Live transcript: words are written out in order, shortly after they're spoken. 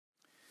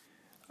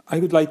I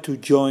would like to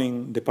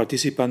join the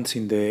participants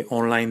in the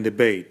online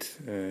debate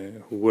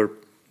who were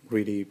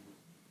really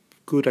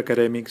good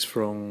academics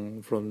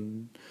from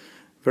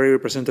very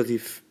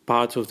representative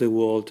parts of the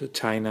world,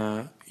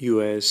 China,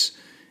 US,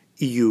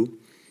 EU,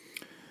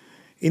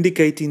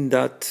 indicating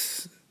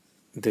that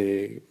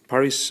the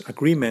Paris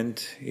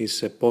Agreement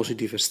is a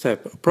positive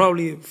step,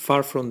 probably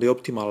far from the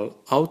optimal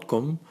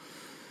outcome,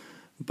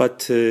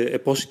 but a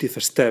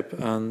positive step,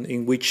 and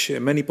in which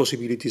many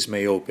possibilities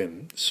may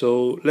open.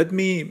 So let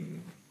me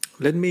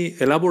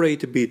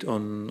elaborate a bit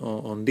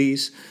on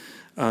this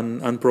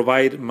and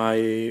provide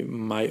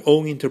my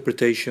own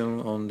interpretation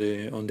on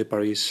the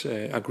Paris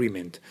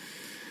Agreement.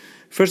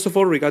 First of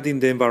all, regarding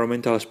the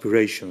environmental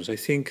aspirations, I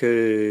think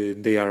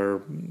they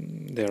are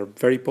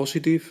very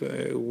positive.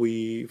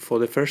 We, for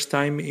the first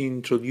time,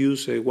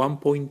 introduce a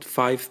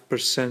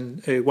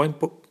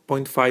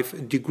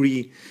 1.5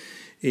 degree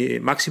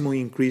maximum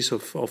increase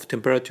of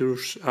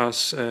temperatures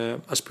as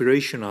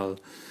aspirational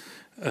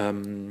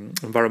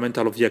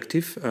environmental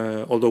objective,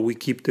 although we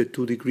keep the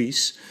 2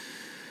 degrees.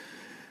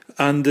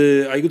 And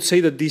I would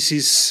say that this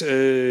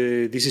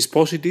is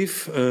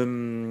positive.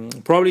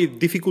 Probably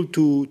difficult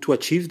to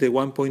achieve the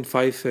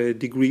 1.5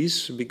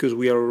 degrees because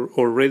we are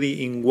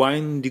already in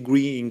 1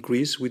 degree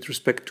increase with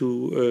respect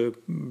to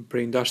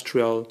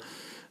pre-industrial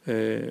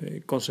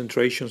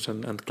concentrations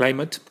and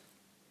climate.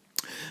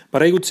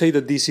 But I would say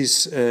that this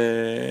is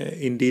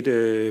indeed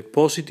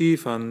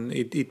positive, and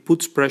it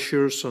puts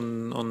pressures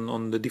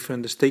on the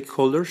different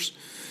stakeholders.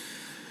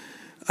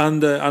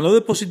 And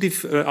another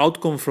positive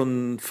outcome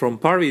from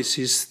Paris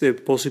is the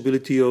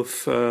possibility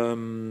of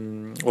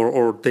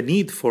or the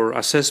need for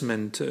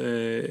assessment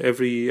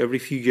every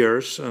few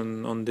years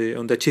on the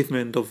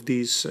achievement of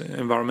these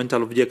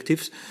environmental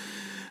objectives,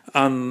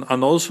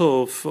 and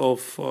also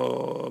of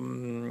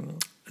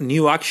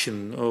new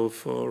action,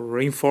 of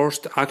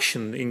reinforced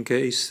action in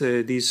case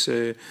this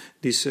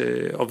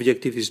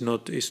objective is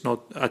not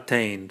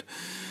attained.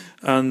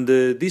 And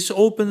this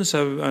opens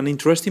an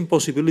interesting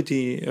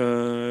possibility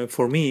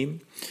for me,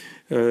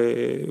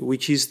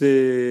 which is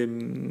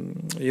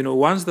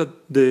once that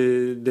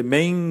the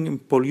main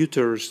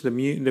polluters, the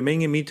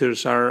main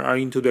emitters are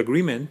into the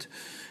agreement,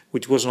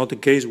 which was not the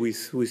case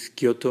with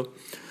Kyoto.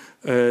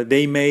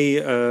 They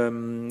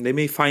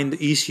may find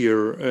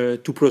easier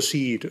to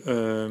proceed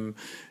in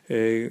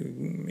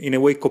a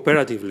way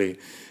cooperatively,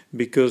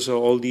 because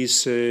all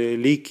these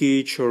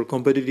leakage or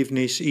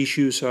competitiveness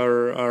issues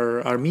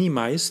are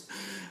minimized,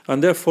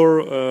 and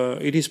therefore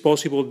it is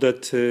possible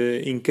that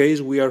in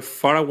case we are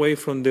far away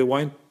from the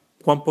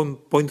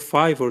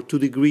 1.5 or 2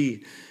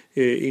 degree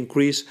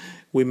increase,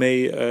 we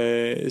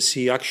may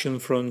see action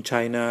from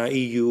China,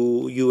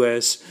 EU,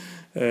 US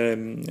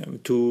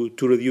to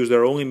reduce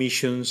their own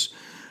emissions,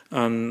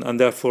 and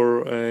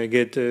therefore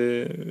get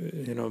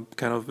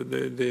kind of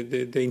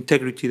the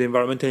integrity, the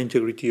environmental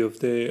integrity of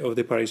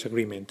the Paris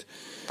Agreement.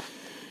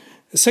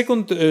 The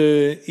second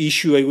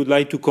issue I would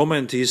like to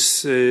comment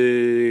is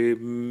the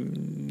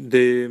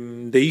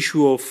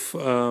issue of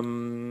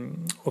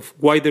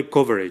wider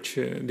coverage.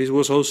 This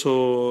was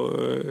also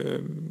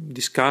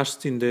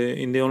discussed in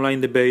the online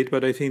debate,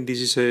 but I think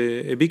this is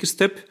a big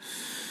step.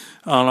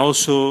 And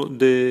also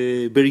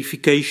the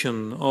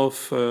verification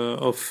of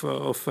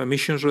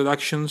emissions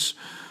reductions,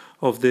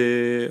 of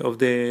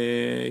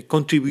the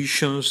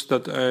contributions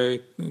that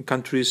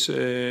countries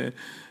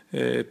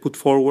put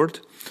forward.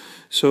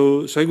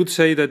 So I would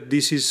say that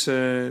this is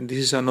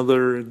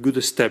another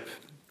good step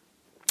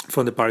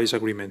from the Paris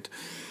Agreement.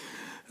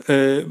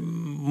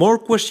 More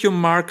question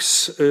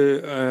marks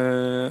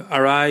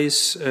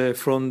arise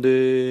from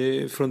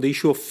the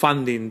issue of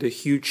funding, the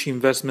huge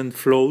investment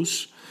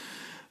flows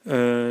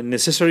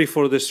necessary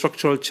for the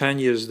structural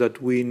changes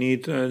that we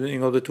need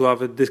in order to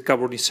have a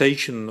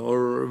decarbonization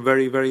or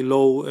very, very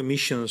low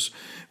emissions,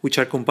 which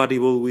are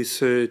compatible with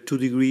 2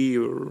 degree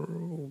or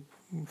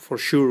for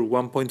sure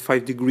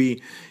 1.5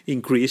 degree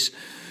increase.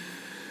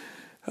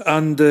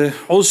 And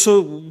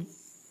also,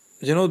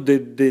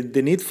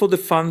 the need for the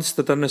funds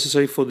that are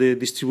necessary for the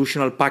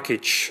distributional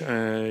package,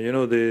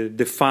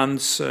 the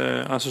funds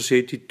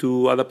associated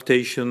to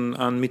adaptation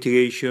and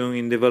mitigation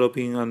in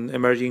developing and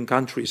emerging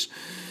countries.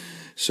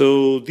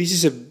 So this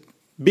is a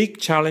big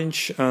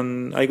challenge,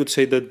 and I would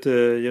say that,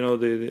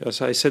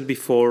 as I said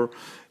before,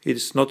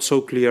 it's not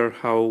so clear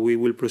how we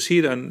will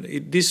proceed, and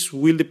this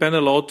will depend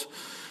a lot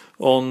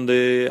on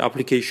the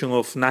application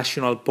of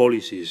national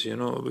policies,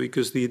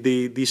 because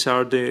these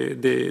are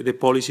the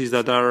policies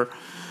that are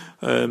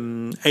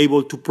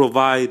able to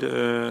provide,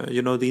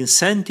 the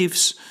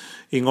incentives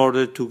in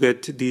order to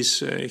get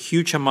this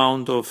huge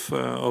amount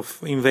of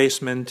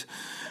investment,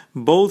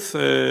 both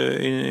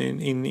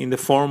in the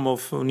form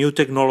of new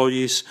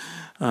technologies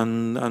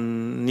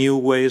and new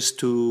ways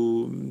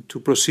to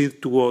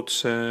proceed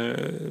towards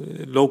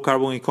low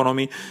carbon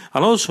economy,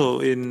 and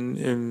also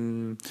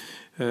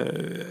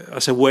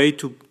as a way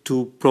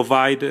to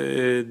provide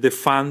the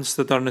funds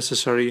that are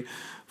necessary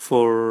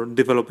for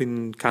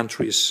developing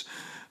countries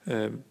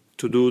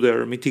to do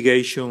their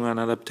mitigation and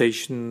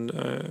adaptation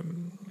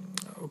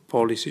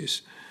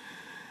policies.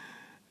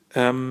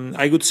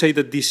 I would say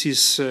that this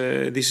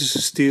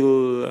is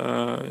still,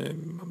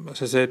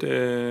 as I said,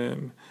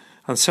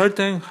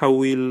 uncertain how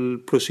we'll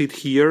proceed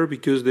here,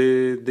 because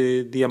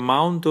the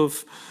amount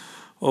of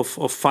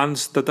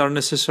funds that are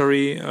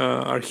necessary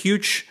are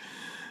huge,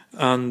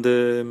 and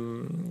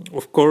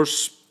of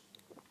course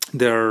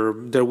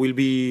there will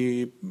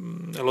be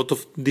a lot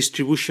of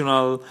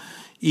distributional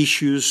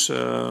issues,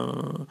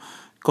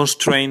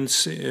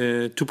 constraints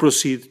to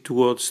proceed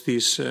towards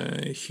this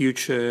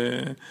huge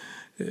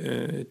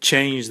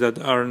change that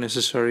are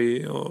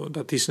necessary, or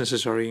that is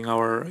necessary in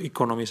our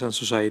economies and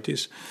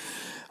societies.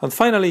 And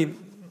finally,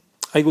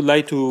 I would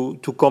like to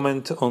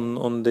comment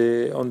on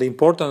the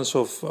importance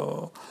of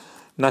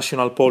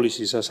national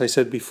policies. As I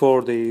said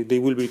before, they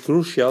will be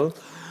crucial.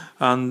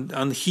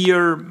 And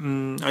here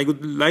I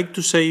would like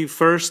to say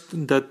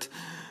first that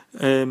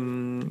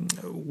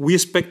we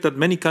expect that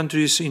many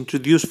countries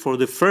introduce for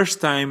the first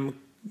time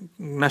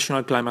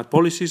national climate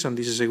policies, and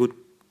this is a good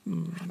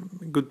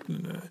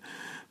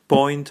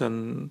point.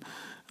 And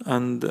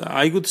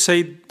I would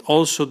say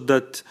also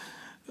that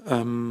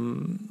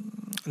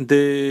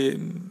the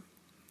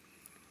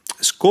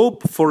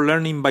scope for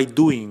learning by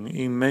doing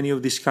in many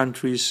of these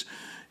countries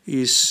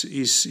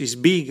is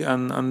big,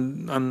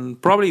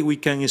 and probably we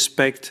can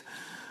expect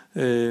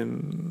a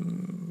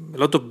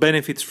lot of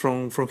benefits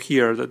from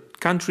here. That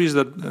countries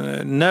that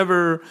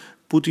never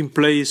put in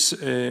place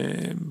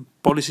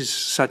policies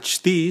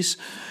such this,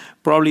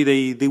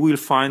 probably they will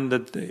find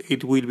that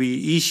it will be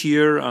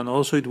easier, and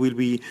also it will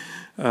be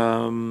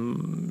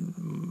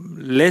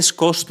less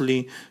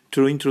costly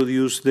to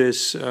introduce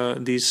these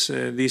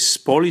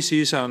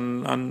policies,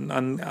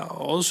 and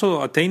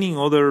also attaining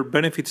other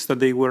benefits that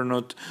they were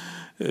not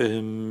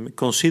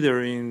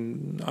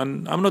considering.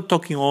 And I'm not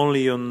talking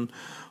only on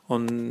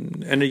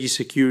energy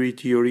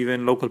security or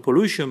even local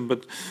pollution,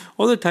 but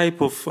other type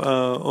of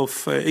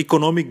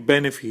economic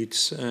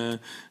benefits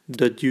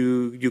that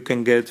you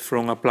can get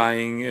from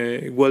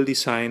applying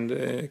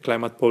well-designed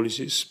climate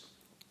policies.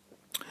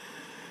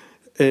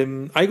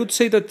 I would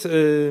say that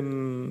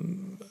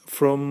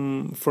for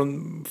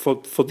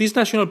these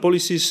national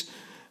policies,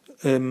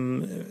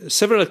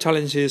 several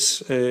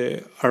challenges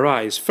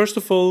arise. First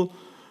of all,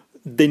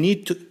 the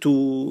need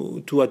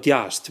to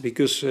adjust,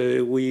 because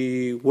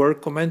we were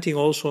commenting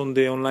also on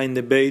the online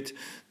debate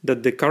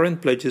that the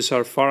current pledges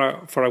are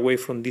far away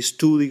from this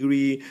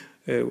 2-degree,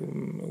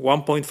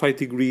 1.5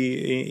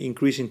 degree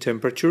increase in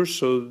temperature.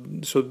 So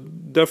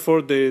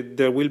therefore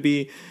there will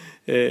be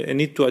a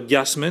need to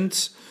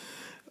adjustments,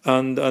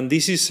 and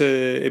this is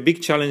a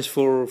big challenge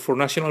for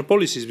national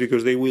policies,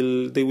 because they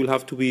will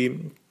have to be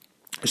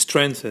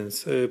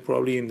strengthened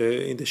probably in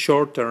the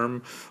short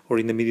term or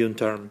in the medium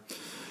term.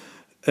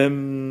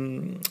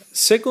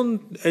 Second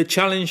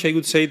challenge, I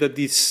would say that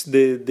it's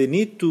the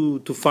need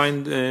to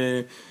find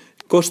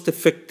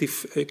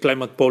cost-effective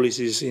climate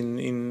policies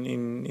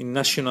in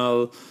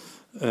national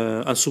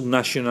and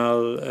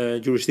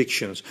subnational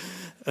jurisdictions,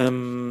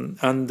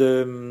 and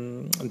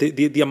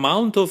the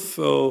amount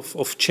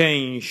of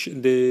change,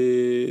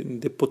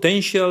 the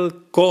potential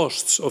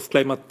costs of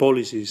climate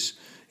policies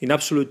in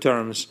absolute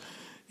terms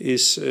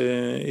is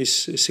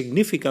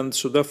significant.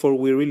 So therefore,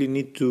 we really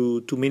need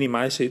to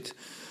minimize it.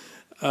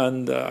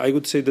 And I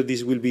would say that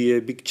this will be a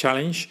big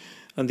challenge,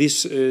 and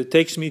this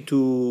takes me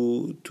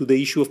to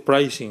the issue of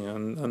pricing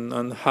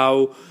and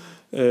how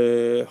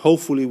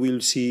hopefully we'll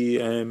see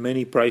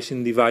many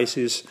pricing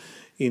devices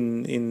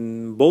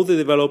in both the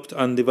developed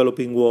and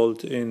developing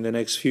world in the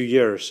next few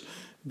years,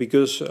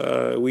 because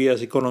we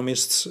as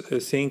economists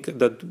think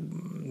that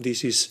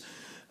this is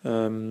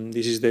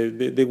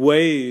the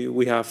way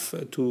we have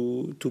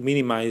to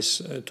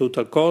minimize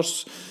total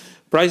costs.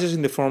 Prices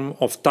in the form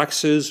of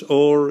taxes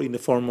or in the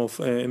form of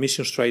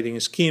emissions trading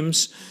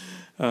schemes,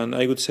 and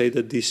I would say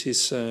that this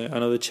is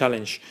another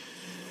challenge.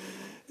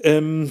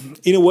 In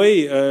a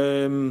way,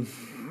 some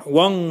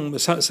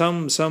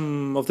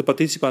of the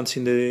participants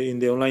in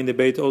the online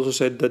debate also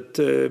said that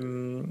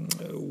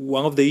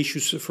one of the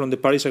issues from the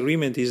Paris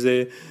Agreement is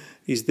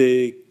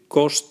the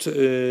cost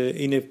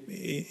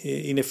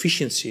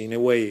inefficiency in a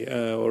way,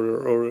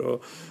 or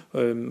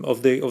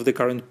of the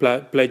current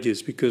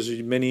pledges, because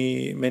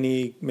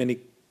many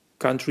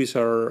countries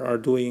are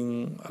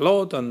doing a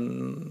lot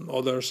and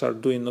others are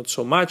doing not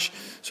so much.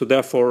 So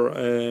therefore,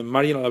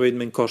 marginal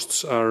abatement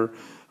costs are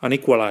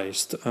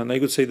unequalized, and I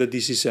would say that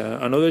this is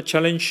another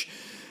challenge,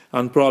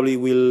 and probably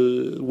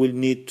will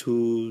need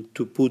to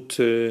put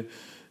a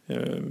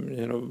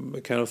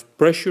kind of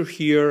pressure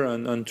here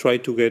and try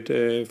to get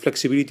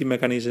flexibility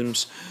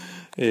mechanisms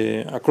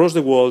across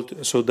the world,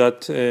 so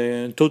that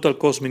total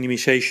cost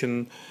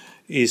minimization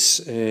is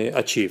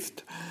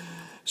achieved.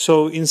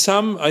 So in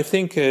sum, I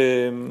think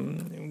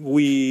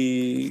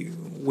we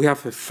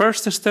have a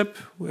first step,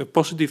 a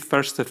positive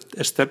first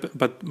step,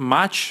 but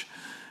much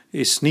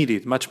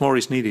more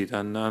is needed,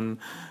 and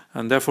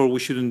therefore we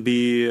shouldn't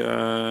be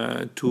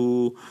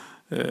too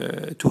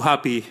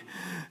happy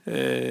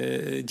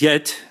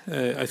yet.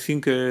 I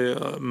think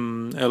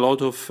a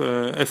lot of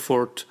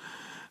effort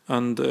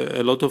and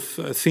a lot of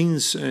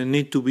things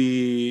need to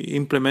be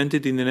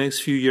implemented in the next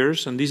few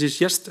years, and this is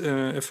just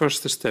a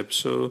first step.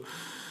 So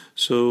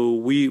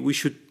we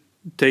should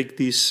take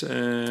this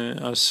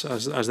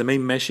as the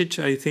main message,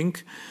 I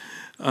think,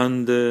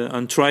 and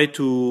try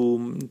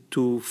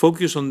to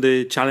focus on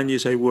the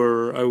challenges I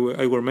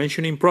were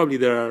mentioning. Probably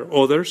there are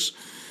others,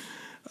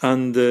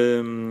 and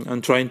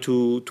trying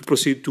to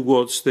proceed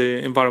towards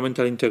the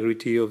environmental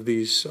integrity of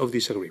this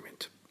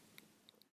agreement.